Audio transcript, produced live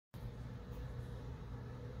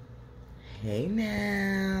Hey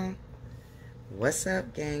now, what's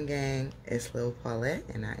up, gang gang? It's LilPaulette,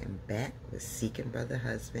 and I am back with Seeking Brother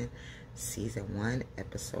Husband, Season 1,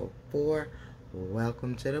 Episode 4.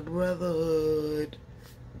 Welcome to the Brotherhood.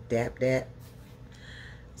 Dap dap.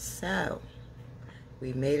 So,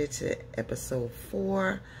 we made it to Episode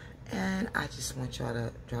 4, and I just want y'all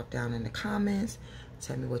to drop down in the comments.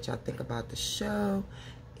 Tell me what y'all think about the show.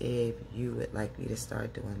 If you would like me to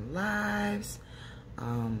start doing lives.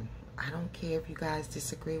 I don't care if you guys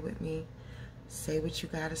disagree with me. Say what you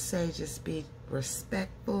gotta say. Just be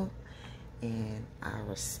respectful, and I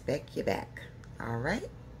respect you back. Alright?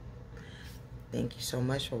 Thank you so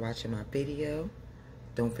much for watching my video.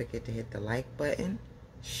 Don't forget to hit the like button,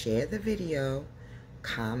 share the video,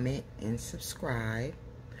 comment, and subscribe.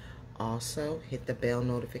 Also, hit the bell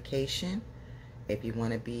notification if you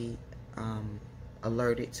want to be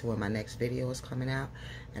alerted to when my next video is coming out.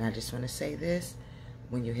 And I just want to say this: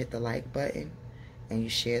 when you hit the like button and you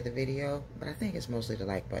share the video, but I think it's mostly the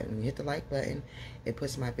like button. When you hit the like button, it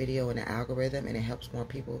puts my video in the algorithm, and it helps more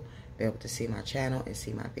people be able to see my channel and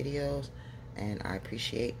see my videos, and I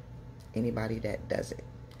appreciate anybody that does it.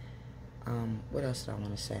 What else did I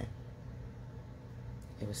want to say?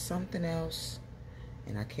 It was something else,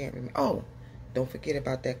 and I can't remember. Oh, don't forget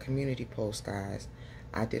about that community post, guys.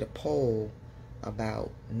 I did a poll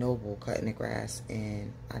about Noble cutting the grass,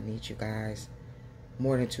 and I need you guys,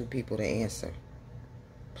 more than 2 people, to answer,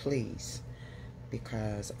 please,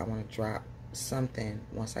 because I want to drop something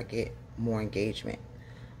once I get more engagement.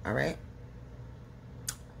 All right.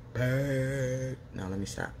 Now let me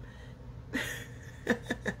stop.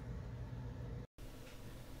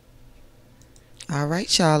 All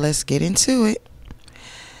right, y'all, let's get into it.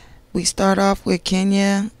 We start off with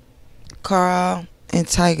Kenya, Carl, and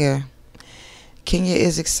Tiger. Kenya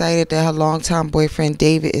is excited that her longtime boyfriend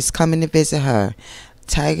David is coming to visit her.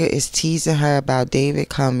 Tiger is teasing her about David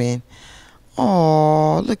coming.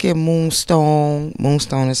 Oh, look at Moonstone.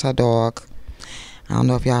 Moonstone is her dog. I don't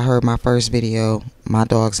know if y'all heard my first video. My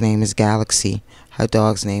dog's name is Galaxy. Her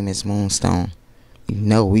dog's name is Moonstone. You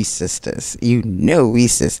know we sisters. You know we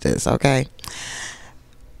sisters, okay?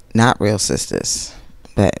 Not real sisters,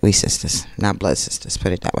 but we sisters. Not blood sisters,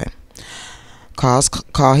 put it that way.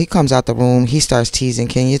 Carl, he comes out the room. He starts teasing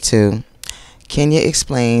Kenya too. Kenya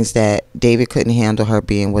explains that David couldn't handle her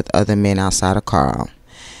being with other men outside of Carl.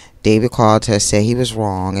 David called her, said he was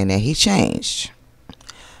wrong, and that he changed.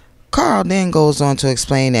 Carl then goes on to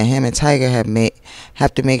explain that him and Tiger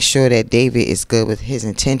have to make sure that David is good with his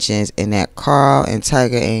intentions, and that Carl and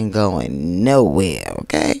Tiger ain't going nowhere,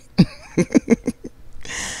 okay?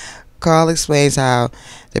 Carl explains how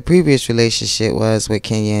the previous relationship was with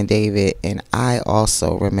Kenya and David, and I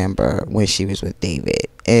also remember when she was with David.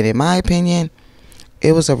 And in my opinion,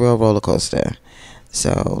 it was a real roller coaster.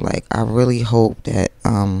 So, like, I really hope that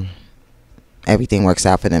everything works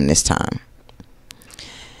out for them this time.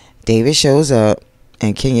 David shows up,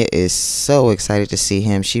 and Kenya is so excited to see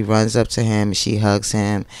him. She runs up to him, she hugs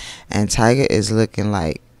him, and Tiger is looking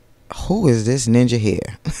like, who is this ninja here?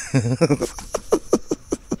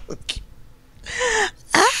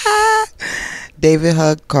 David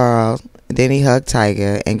hugged Carl, then he hugged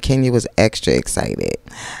Tiger, and Kenya was extra excited.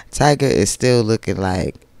 Tiger is still looking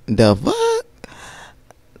like, the fuck?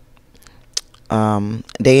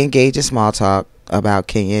 They engage in small talk about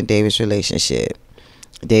Kenya and David's relationship.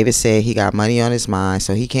 David said he got money on his mind,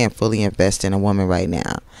 so he can't fully invest in a woman right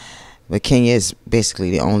now. But Kenya is basically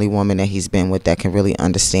the only woman that he's been with that can really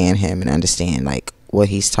understand him and understand, like, what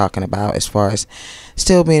he's talking about as far as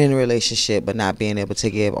still being in a relationship but not being able to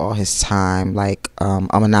give all his time like a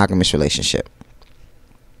monogamous relationship.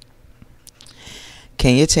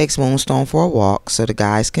 Kenya takes Moonstone for a walk so the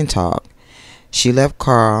guys can talk. She left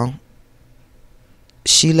Carl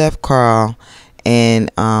and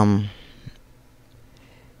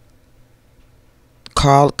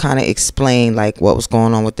Carl kind of explained like what was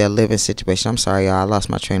going on with their living situation. I'm sorry, y'all, I lost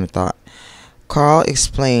my train of thought. Carl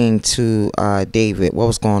explained to David what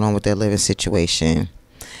was going on with their living situation.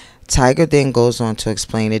 Tiger then goes on to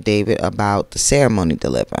explain to David about the ceremony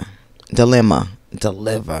dilemma.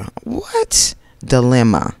 What?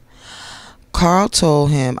 Dilemma. Carl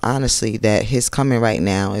told him honestly that his coming right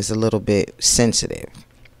now is a little bit sensitive.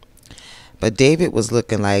 But David was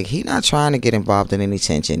looking like he not trying to get involved in any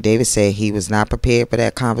tension. David said he was not prepared for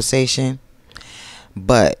that conversation.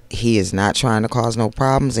 But he is not trying to cause no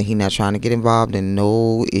problems, and he not trying to get involved in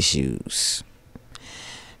no issues.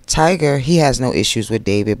 Tiger, he has no issues with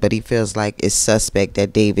David, but he feels like it's suspect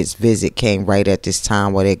that David's visit came right at this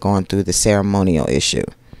time while they're going through the ceremonial issue.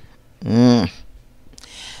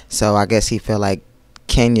 So I guess he feel like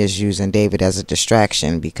Kenya's using David as a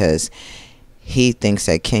distraction because he thinks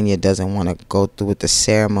that Kenya doesn't want to go through with the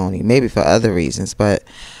ceremony, maybe for other reasons, but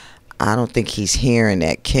I don't think he's hearing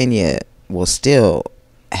that Kenya will still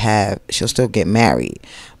she'll still get married,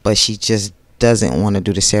 but she just doesn't want to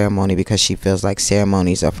do the ceremony because she feels like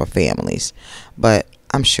ceremonies are for families. But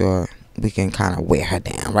I'm sure we can kind of wear her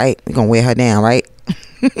down, right? We're gonna wear her down, right?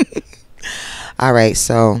 All right,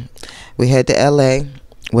 so we head to LA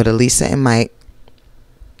with Elisa and Mike.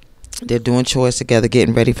 They're doing chores together,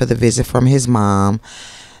 getting ready for the visit from his mom.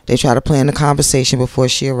 They try to plan the conversation before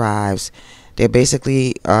she arrives. They're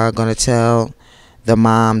basically going to tell the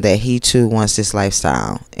mom that he too wants this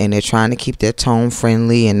lifestyle, and they're trying to keep their tone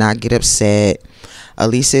friendly and not get upset.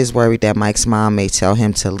 Elisa is worried that Mike's mom may tell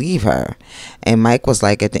him to leave her, and Mike was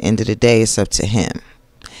like, at the end of the day, it's up to him.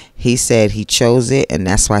 He said he chose it, and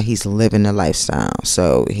that's why he's living the lifestyle,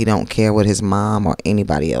 so he don't care what his mom or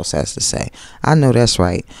anybody else has to say. I know that's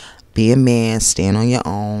right. Be a man, stand on your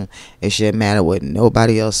own. It shouldn't matter what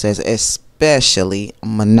nobody else says, especially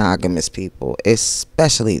monogamous people,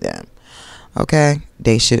 especially them. Okay,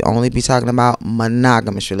 they should only be talking about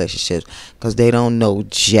monogamous relationships because they don't know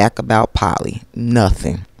jack about poly.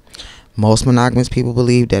 Nothing. Most monogamous people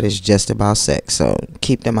believe that it's just about sex, so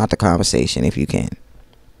keep them out the conversation if you can.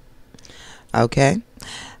 Okay,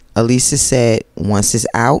 Elisa said once it's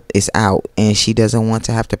out, and she doesn't want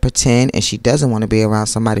to have to pretend, and she doesn't want to be around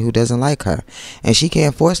somebody who doesn't like her, and she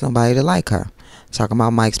can't force nobody to like her. Talking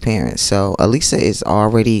about Mike's parents. So Elisa is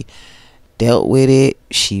already dealt with it.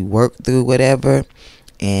 She worked through whatever,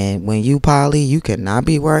 and when you poly, you cannot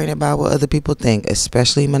be worrying about what other people think,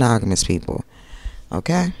 especially monogamous people.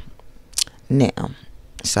 Okay, now,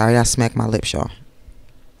 sorry I smacked my lips, y'all.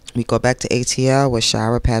 We go back to ATL with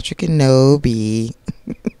Chara, Patrick, and Nobi.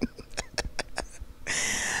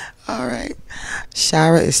 All right,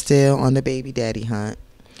 Chara is still on the baby daddy hunt.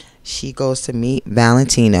 She goes to meet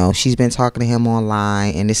Valentino. She's been talking to him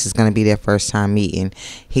online, and this is going to be their first time meeting.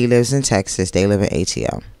 He lives in Texas. They live in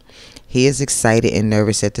ATL. He is excited and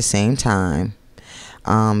nervous at the same time.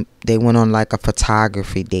 They went on like a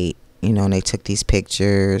photography date, you know, and they took these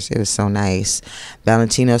pictures. It was so nice.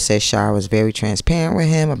 Valentino says Chara was very transparent with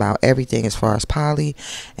him about everything as far as poly,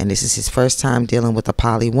 and this is his first time dealing with a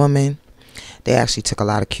poly woman. They actually took a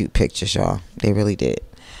lot of cute pictures, y'all. They really did.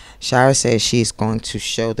 Chara says she's going to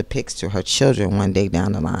show the pics to her children one day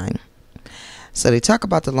down the line. So they talk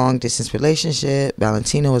about the long distance relationship.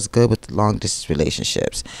 Valentino is good with the long distance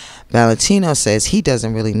relationships. Valentino says he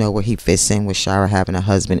doesn't really know where he fits in with Chara having a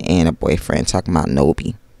husband and a boyfriend. Talking about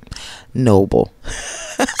Nobi. Noble.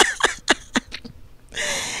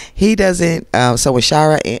 He doesn't. So when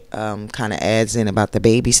Chara kind of adds in about the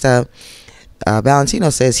baby stuff,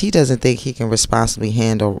 Valentino says he doesn't think he can responsibly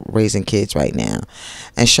handle raising kids right now.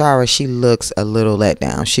 And Chara, she looks a little let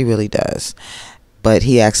down. She really does. But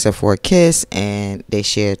he asks her for a kiss, and they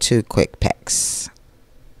share 2 quick pecks.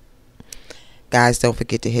 Guys, don't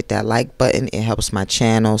forget to hit that like button. It helps my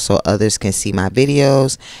channel so others can see my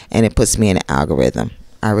videos, and it puts me in the algorithm.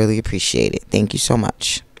 I really appreciate it. Thank you so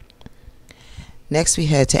much. Next, we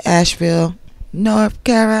head to Asheville, North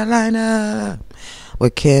Carolina,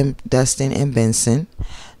 with Kim, Dustin, and Vinson.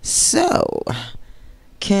 So,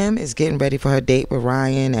 Kim is getting ready for her date with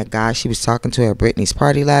Ryan, that guy she was talking to at Brittany's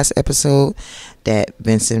party last episode that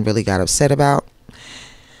Vinson really got upset about.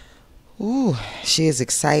 Ooh, she is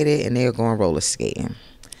excited, and they are going roller skating.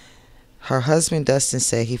 Her husband, Dustin,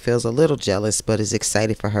 said he feels a little jealous, but is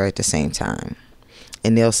excited for her at the same time.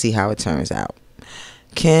 And they'll see how it turns out.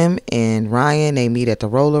 Kim and Ryan, they meet at the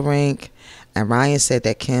roller rink. And Ryan said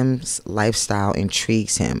that Kim's lifestyle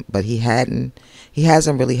intrigues him, but he hasn't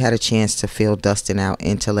really had a chance to feel Dustin out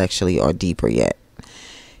intellectually or deeper yet.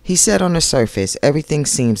 He said on the surface, everything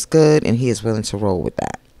seems good, and he is willing to roll with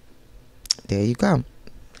that. There you go.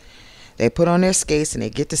 They put on their skates, and they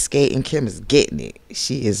get to skate, and Kim is getting it.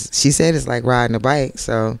 She said it's like riding a bike,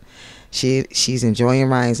 so she's enjoying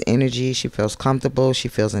Ryan's energy. She feels comfortable. She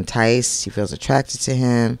feels enticed. She feels attracted to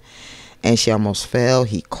him, and she almost fell.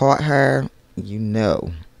 He caught her. You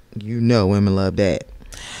know women love that.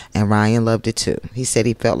 And Ryan loved it too. He said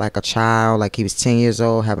he felt like a child, like he was 10 years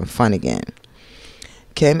old, having fun again.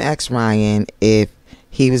 Kim asked Ryan if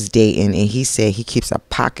he was dating, and he said he keeps a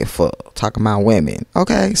pocket full, talking about women.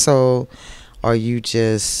 Okay, so are you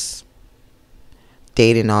just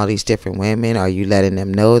dating all these different women? Are you letting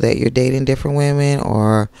them know that you're dating different women?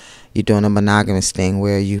 Or you doing a monogamous thing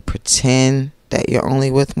where you pretend that you're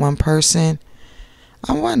only with one person?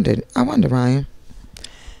 I wonder, Ryan.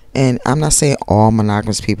 And I'm not saying all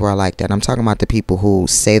monogamous people are like that. I'm talking about the people who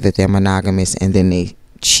say that they're monogamous and then they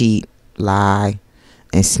cheat, lie,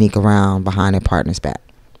 and sneak around behind their partner's back.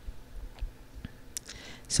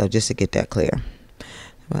 So just to get that clear.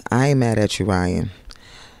 But I ain't mad at you, Ryan.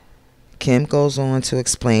 Kim goes on to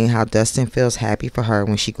explain how Dustin feels happy for her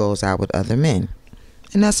when she goes out with other men.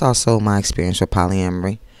 And that's also my experience with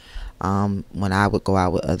polyamory. When I would go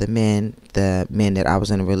out with other men, the men that I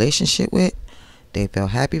was in a relationship with, they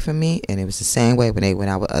felt happy for me, and it was the same way when they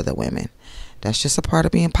went out with other women. That's just a part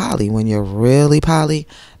of being poly. When you're really poly,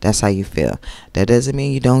 that's how you feel. That doesn't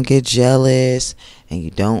mean you don't get jealous and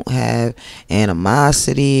you don't have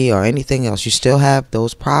animosity or anything else. You still have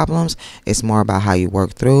those problems. It's more about how you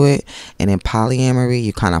work through it. And in polyamory,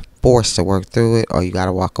 you kind of forced to work through it, or you got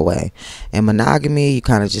to walk away. In monogamy, you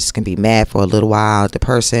kind of just can be mad for a little while at the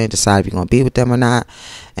person, decide if you're going to be with them or not.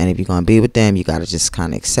 And if you're going to be with them, you got to just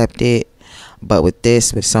kind of accept it. But with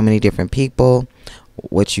this, with so many different people,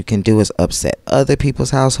 what you can do is upset other people's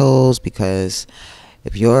households, because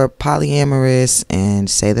if you're polyamorous and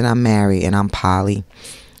say that I'm married and I'm poly,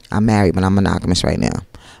 I'm married but I'm monogamous right now,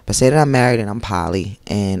 but say that I'm married and I'm poly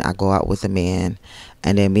and I go out with a man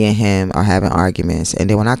and then me and him are having arguments, and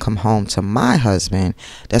then when I come home to my husband,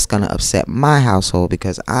 that's going to upset my household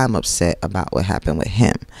because I'm upset about what happened with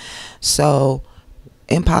him. So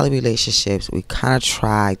in poly relationships, we kind of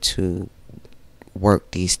try to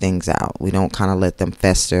work these things out. We don't kind of let them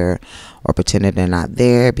fester or pretend that they're not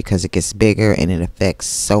there, because it gets bigger and it affects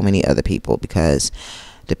so many other people, because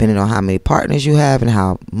depending on how many partners you have and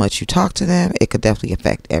how much you talk to them, it could definitely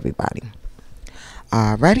affect everybody.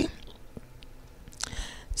 Alrighty.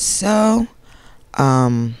 So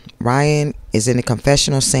Ryan is in the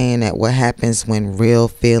confessional saying that what happens when real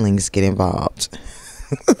feelings get involved.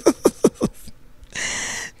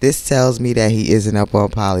 This tells me that he isn't up on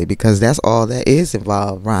poly, because that's all that is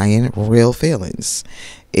involved, Ryan. Real feelings.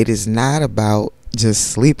 It is not about just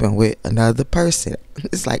sleeping with another person.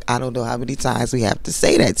 It's like, I don't know how many times we have to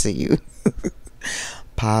say that to you.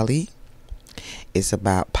 Poly is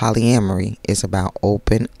about polyamory. It's about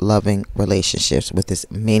open, loving relationships with as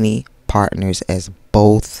many partners as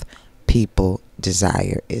both people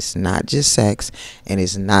desire. It's not just sex, and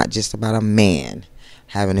it's not just about a man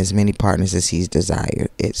having as many partners as he's desired.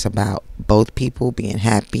 It's about both people being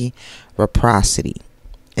happy, reciprocity.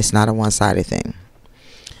 It's not a one-sided thing.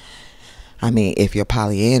 I mean, if you're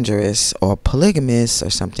polyandrous or polygamous or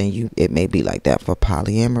something, it may be like that. For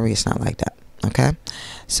polyamory, it's not like that. Okay?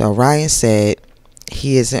 So Ryan said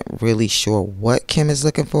he isn't really sure what Kim is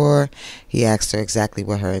looking for. He asked her exactly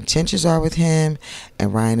what her intentions are with him,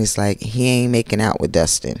 and Ryan is like, he ain't making out with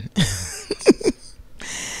Dustin.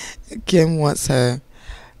 Kim wants her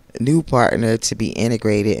new partner to be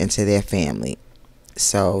integrated into their family.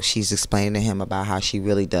 So she's explaining to him about how she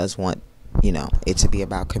really does want, it to be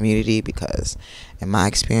about community, because in my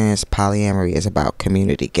experience, polyamory is about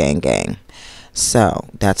community, gang. So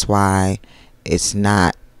that's why it's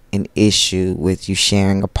not an issue with you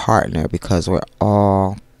sharing a partner, because we're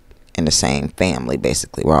all in the same family.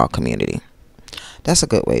 Basically, we're all community. That's a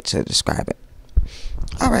good way to describe it.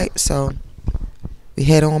 All right, so we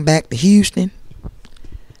head on back to Houston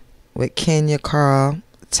with Kenya, Carl,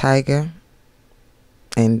 Tiger,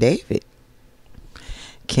 and David.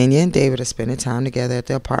 Kenya and David are spending time together at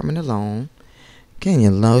the apartment alone. Kenya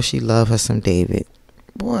knows she loves her some David.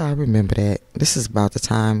 Boy, I remember that. This is about the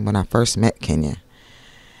time when I first met Kenya.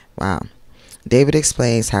 Wow. David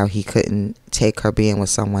explains how he couldn't take her being with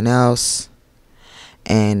someone else.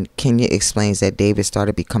 And Kenya explains that David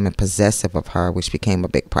started becoming possessive of her, which became a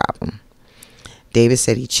big problem. David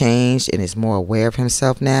said he changed and is more aware of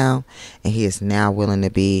himself now, and he is now willing to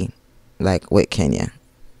be like with Kenya.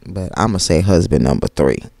 But I'm going to say husband number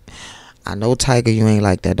 3. I know, Tiger, you ain't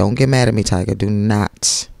like that. Don't get mad at me, Tiger. Do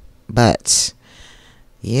not. But,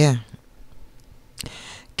 yeah.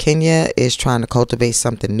 Kenya is trying to cultivate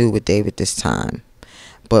something new with David this time.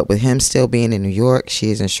 But with him still being in New York,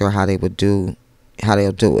 she isn't sure how they'll do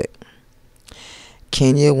it.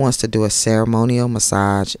 Kenya wants to do a ceremonial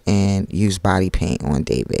massage and use body paint on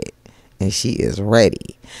David, and she is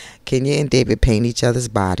ready. Kenya and David paint each other's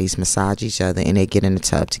bodies, massage each other, and they get in the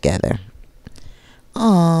tub together.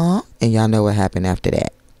 Aww. And y'all know what happened after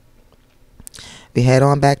that. We head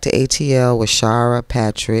on back to ATL with Chara,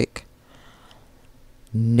 Patrick,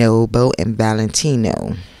 Noble, and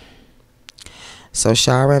Valentino. So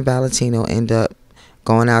Chara and Valentino end up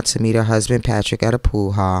going out to meet her husband Patrick at a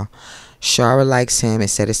pool hall. Chara likes him and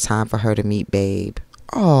said it's time for her to meet Babe.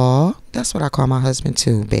 Aw, that's what I call my husband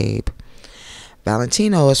too, Babe.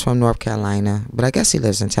 Valentino is from North Carolina, but I guess he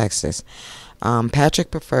lives in Texas.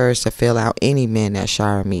 Patrick prefers to fill out any men that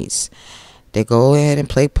Chara meets. They go ahead and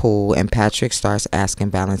play pool, and Patrick starts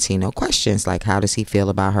asking Valentino questions like, how does he feel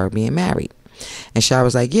about her being married? And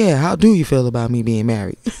Chara's like, yeah, how do you feel about me being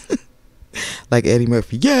married? like Eddie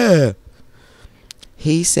Murphy. Yeah.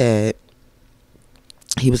 He said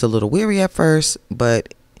he was a little weary at first,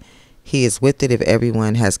 but he is with it if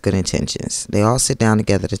everyone has good intentions. They all sit down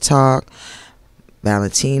together to talk.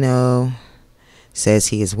 Valentino says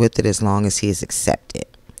he is with it as long as he is accepted.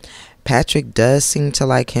 Patrick does seem to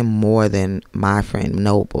like him more than my friend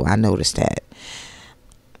Noble. I noticed that.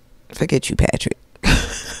 Forget you, Patrick.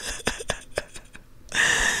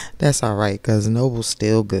 That's all right, because Noble's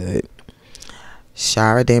still good.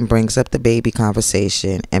 Chara then brings up the baby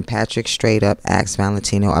conversation, and Patrick straight up asks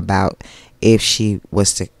Valentino about if she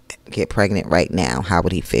was to get pregnant right now, how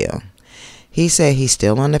would he feel? He said he's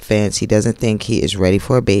still on the fence. He doesn't think he is ready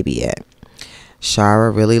for a baby yet.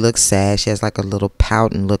 Chara really looks sad. She has like a little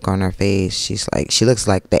pouting look on her face. She looks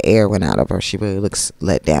like the air went out of her. She really looks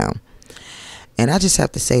let down. And I just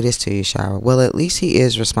have to say this to you, Chara. Well, at least he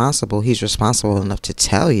is responsible. He's responsible enough to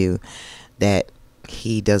tell you that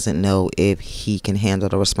he doesn't know if he can handle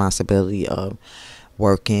the responsibility of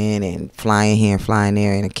working and flying here and flying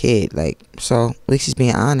there and a kid. So at least he's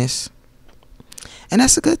being honest. And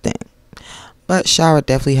that's a good thing. But Chara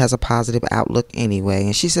definitely has a positive outlook anyway.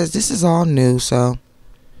 And she says this is all new, so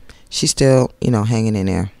she's still, hanging in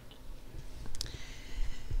there.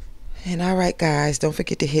 And all right, guys, don't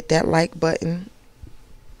forget to hit that like button.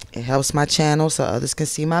 It helps my channel so others can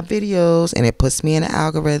see my videos, and it puts me in the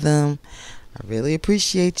algorithm. I really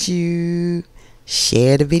appreciate you.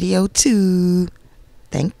 Share the video too.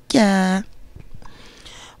 Thank ya.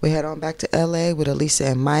 We head on back to LA with Elisa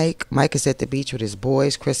and Mike. Mike is at the beach with his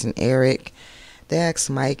boys, Chris and Eric. They ask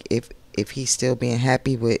Mike if he's still being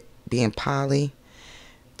happy with being poly.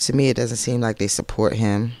 To me, it doesn't seem like they support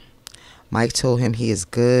him. Mike told him he is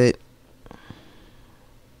good.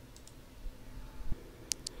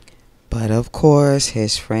 But of course,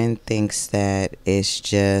 his friend thinks that it's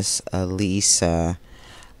just Elisa,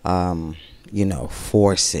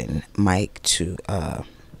 forcing Mike to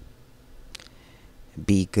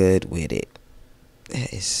be good with it.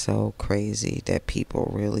 It is so crazy that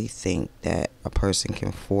people really think that a person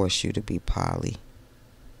can force you to be poly.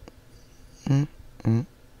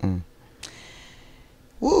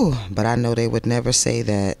 Woo, but I know they would never say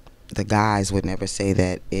that. The guys would never say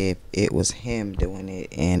that if it was him doing it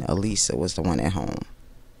and Elisa was the one at home.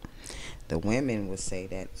 The women would say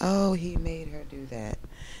that, oh, he made her do that.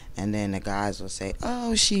 And then the guys will say,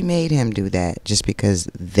 oh, she made him do that, just because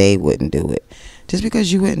they wouldn't do it. Just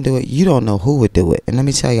because you wouldn't do it, you don't know who would do it. And let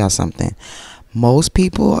me tell y'all something. Most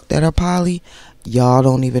people that are poly, y'all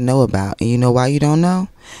don't even know about. And you know why you don't know?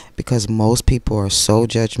 Because most people are so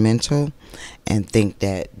judgmental and think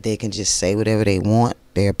that they can just say whatever they want,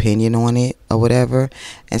 their opinion on it or whatever,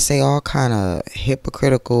 and say all kind of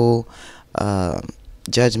hypocritical,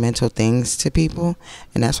 judgmental things to people.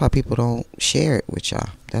 And that's why people don't share it with y'all.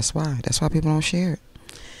 That's why people don't share it.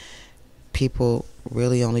 People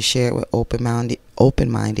really only share it with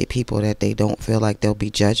open-minded people that they don't feel like they'll be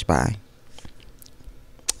judged by.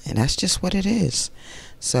 And that's just what it is.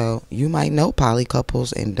 So you might know poly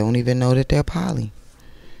couples and don't even know that they're poly.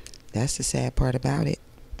 That's the sad part about it.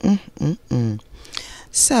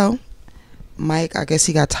 So Mike, I guess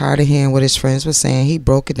he got tired of hearing what his friends were saying. He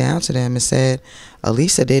broke it down to them and said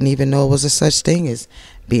Elisa didn't even know it was a such thing as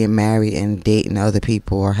being married and dating other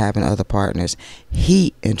people or having other partners.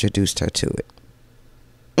 He introduced her to it.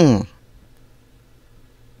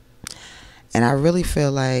 And I really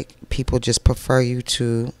feel like people just prefer you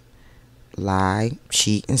to lie,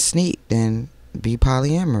 cheat, and sneak than be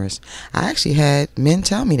polyamorous. I actually had men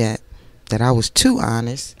tell me that I was too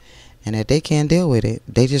honest and that they can't deal with it.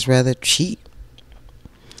 They just rather cheat.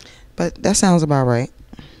 But that sounds about right.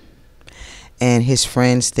 And his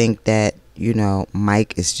friends think that,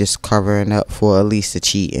 Mike is just covering up for Elisa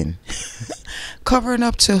cheating. Covering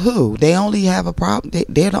up to who? They only have a problem.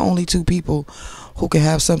 They're the only two people who can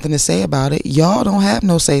have something to say about it. Y'all don't have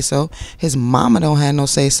no say-so. His mama don't have no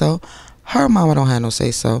say-so. Her mama don't have no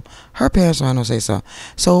say-so. Her parents don't have no say-so.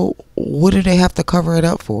 So what do they have to cover it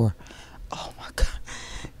up for? Oh, my God.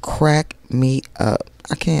 Crack me up.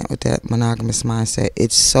 I can't with that monogamous mindset.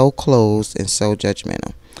 It's so closed and so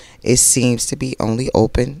judgmental. It seems to be only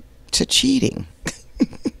open to cheating.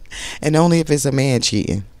 And only if it's a man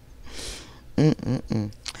cheating.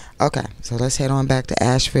 Okay, so let's head on back to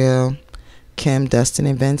Asheville. Kim, Dustin,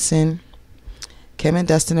 and Vinson. Kim and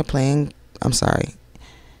Dustin are playing...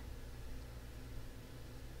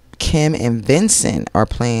 Kim and Vinson are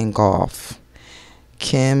playing golf.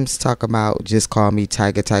 Kim's talking about just call me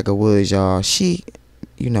Tiger Woods, y'all. She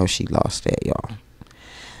lost that, y'all.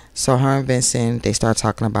 So her and Vincent, they start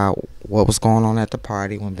talking about what was going on at the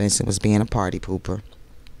party when Vincent was being a party pooper.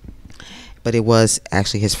 But it was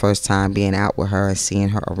actually his first time being out with her and seeing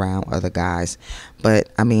her around other guys. But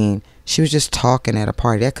I mean, she was just talking at a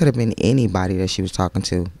party. That could have been anybody that she was talking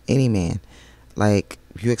to, any man. Like,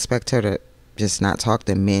 you expect her to just not talk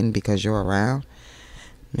to men because you're around?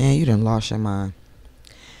 Man, you done lost your mind.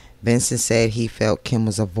 Vinson said he felt Kim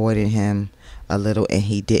was avoiding him a little and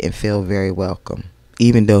he didn't feel very welcome,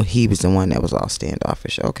 even though he was the one that was all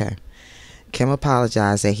standoffish. Okay. Kim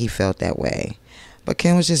apologized that he felt that way, but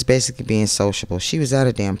Kim was just basically being sociable. She was at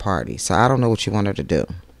a damn party, so I don't know what you want her to do.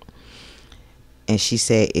 And she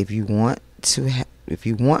said, if you want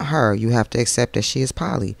her, you have to accept that she is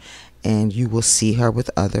poly, and you will see her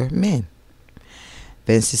with other men.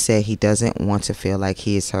 Vincent said he doesn't want to feel like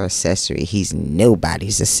he is her accessory. He's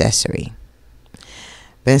nobody's accessory.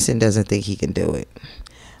 Vincent doesn't think he can do it.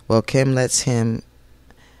 Well, Kim lets him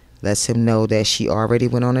know that she already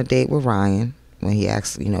went on a date with Ryan. When he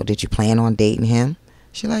asked, did you plan on dating him?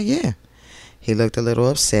 She's like, yeah. He looked a little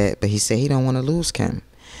upset, but he said he don't want to lose Kim.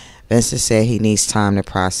 Vincent said he needs time to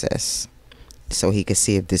process so he can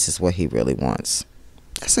see if this is what he really wants.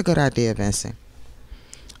 That's a good idea, Vincent.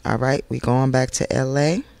 All right, we going back to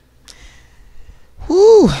L.A.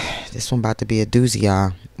 Whoo, this one about to be a doozy,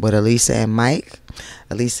 y'all. With Elisa and Mike.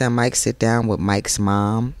 Elisa and Mike sit down with Mike's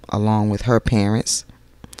mom along with her parents.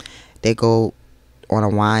 They go on a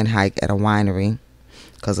wine hike at a winery.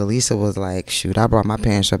 Because Elisa was like, shoot, I brought my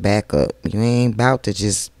parents for backup. You ain't about to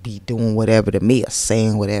just be doing whatever to me or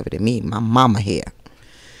saying whatever to me. My mama here.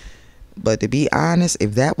 But to be honest,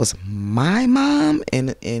 if that was my mom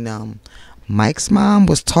and Mike's mom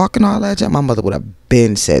was talking all that junk, my mother would have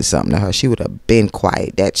been said something to her. She would have been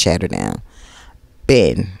quiet, that chatter down.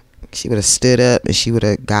 She would have stood up and she would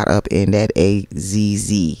have got up in that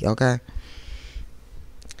AZZ, okay?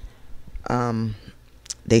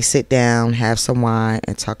 They sit down, have some wine,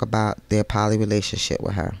 and talk about their poly relationship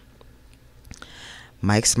with her.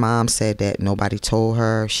 Mike's mom said that nobody told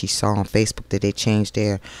her. She saw on Facebook that they changed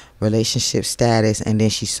their relationship status, and then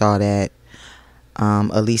she saw that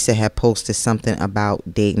Elisa had posted something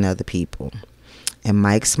about dating other people. And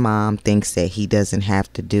Mike's mom thinks that he doesn't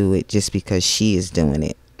have to do it just because she is doing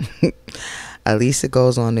it. Elisa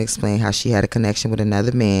goes on to explain how she had a connection with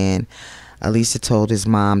another man. Elisa told his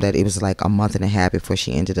mom that it was like a month and a half before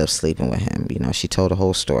she ended up sleeping with him. She told the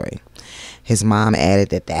whole story. His mom added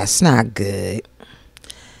that that's not good.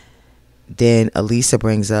 Then Elisa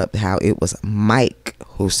brings up how it was Mike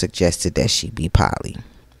who suggested that she be poly.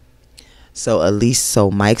 So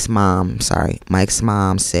Mike's mom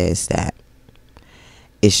says that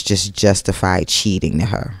it's just justified cheating to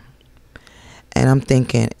her. And I'm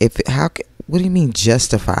thinking, what do you mean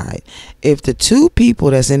justified? If the two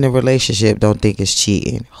people that's in the relationship don't think it's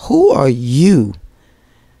cheating, who are you,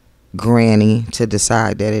 granny, to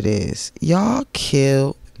decide that it is? Y'all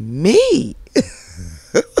kill me.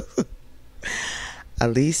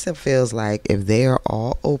 Elisa feels like if they are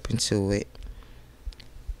all open to it,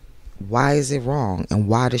 why is it wrong? And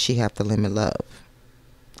why does she have to limit love?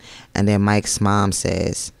 And then Mike's mom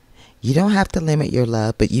says, you don't have to limit your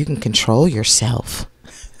love, but you can control yourself.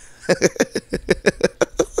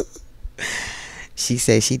 She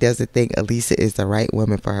says she doesn't think Elisa is the right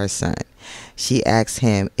woman for her son. She asked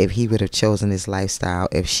him if he would have chosen this lifestyle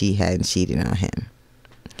if she hadn't cheated on him.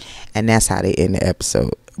 And that's how they end the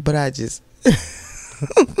episode. But I just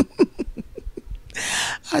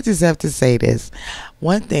have to say this.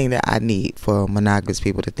 One thing that I need for monogamous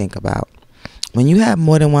people to think about. When you have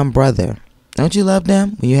more than one brother, don't you love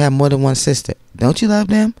them? When you have more than one sister, don't you love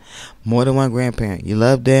them? More than one grandparent, you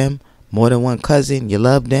love them. More than one cousin, you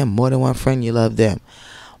love them. More than one friend, you love them.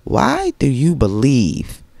 Why do you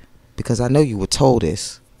believe, because I know you were told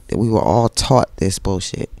this, that we were all taught this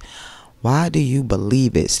bullshit. Why do you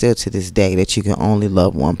believe it still to this day that you can only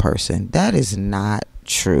love one person? That is not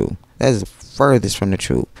true. That is furthest from the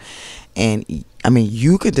truth. And I mean,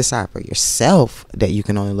 you can decide for yourself that you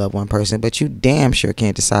can only love one person, but you damn sure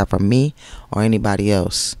can't decide for me or anybody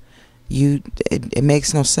else. It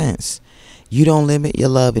makes no sense. You don't limit your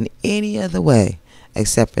love in any other way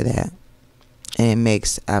except for that. And it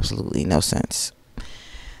makes absolutely no sense.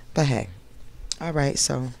 But hey, all right,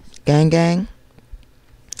 so gang,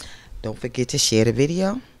 don't forget to share the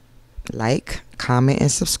video, like, comment,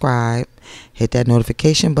 and subscribe. Hit that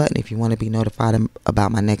notification button if you want to be notified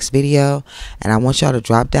about my next video. And I want y'all to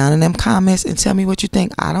drop down in them comments and tell me what you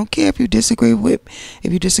think. I don't care if you disagree with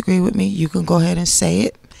me. You can go ahead and say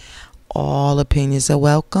it. All opinions are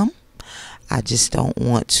welcome. I just don't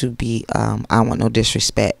want to be I want no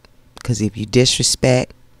disrespect, because if you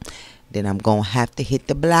disrespect, then I'm gonna have to hit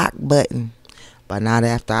the block button, but not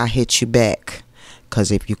after I hit you back, Because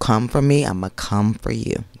if you come for me, I'm going to come for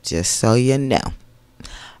you. Just so you know.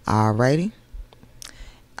 Alrighty.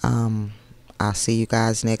 I'll see you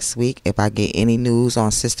guys next week. If I get any news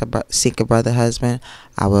on Seeker Brother Husband,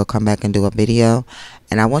 I will come back and do a video.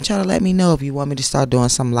 And I want y'all to let me know if you want me to start doing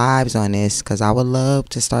some lives on this, because I would love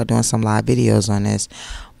to start doing some live videos on this.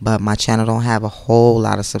 But my channel don't have a whole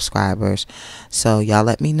lot of subscribers. So y'all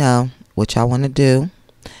let me know what y'all want to do.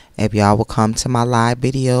 If y'all will come to my live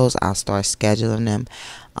videos, I'll start scheduling them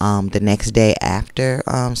the next day after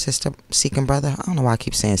Sister Seeking Brother. I don't know why I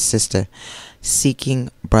keep saying Sister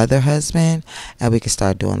Seeking Brother Husband, and we can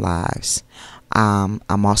start doing lives.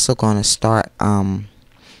 I'm also going to start I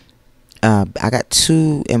got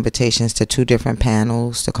 2 invitations to 2 different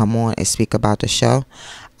panels to come on and speak about the show.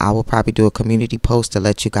 I will probably do a community post to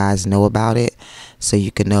let you guys know about it, so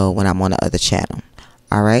you can know when I'm on the other channel.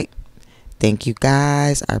 All right. Thank you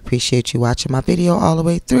guys. I appreciate you watching my video all the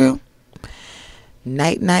way through.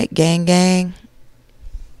 Night night, gang gang.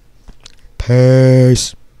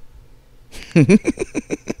 Peace.